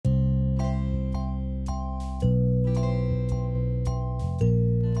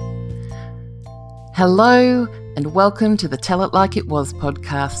Hello and welcome to the Tell It Like It Was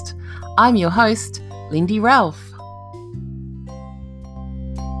podcast. I'm your host, Lindy Ralph.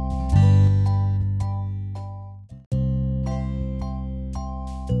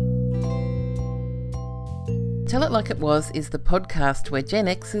 Tell It Like It Was is the podcast where Gen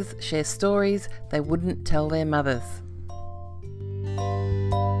Xers share stories they wouldn't tell their mothers.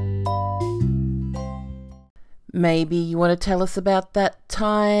 Maybe you want to tell us about that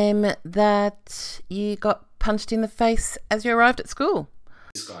time that you got punched in the face as you arrived at school.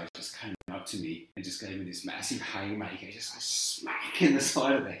 This guy just came up to me and just gave me this massive haymaker, just like smack in the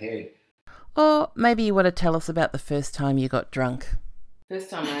side of the head. Or maybe you want to tell us about the first time you got drunk. First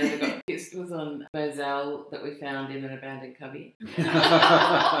time I ever got pissed was on Moselle that we found in an abandoned cubby.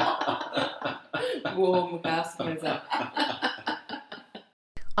 Warm cask Moselle.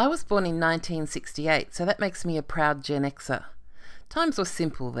 I was born in 1968, so that makes me a proud Gen Xer. Times were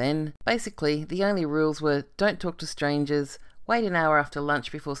simple then. Basically, the only rules were don't talk to strangers, wait an hour after lunch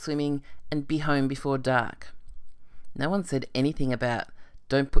before swimming, and be home before dark. No one said anything about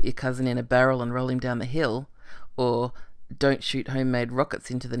don't put your cousin in a barrel and roll him down the hill, or don't shoot homemade rockets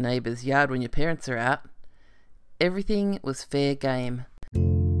into the neighbour's yard when your parents are out. Everything was fair game.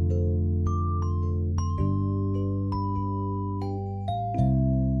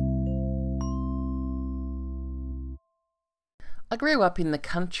 I grew up in the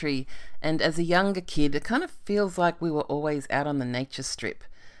country, and as a younger kid, it kind of feels like we were always out on the nature strip.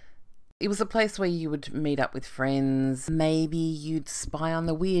 It was a place where you would meet up with friends, maybe you'd spy on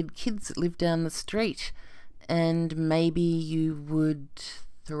the weird kids that lived down the street, and maybe you would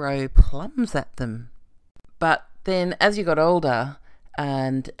throw plums at them. But then as you got older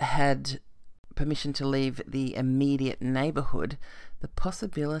and had permission to leave the immediate neighbourhood, the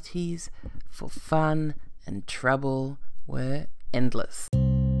possibilities for fun and trouble were endless.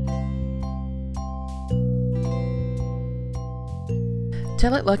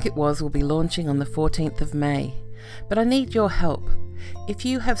 Tell It Like It Was will be launching on the 14th of May, but I need your help. If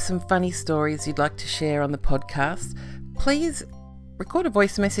you have some funny stories you'd like to share on the podcast, please record a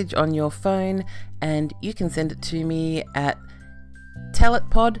voice message on your phone and you can send it to me at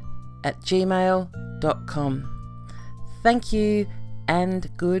tellitpod@gmail.com. Thank you and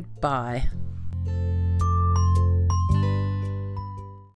goodbye.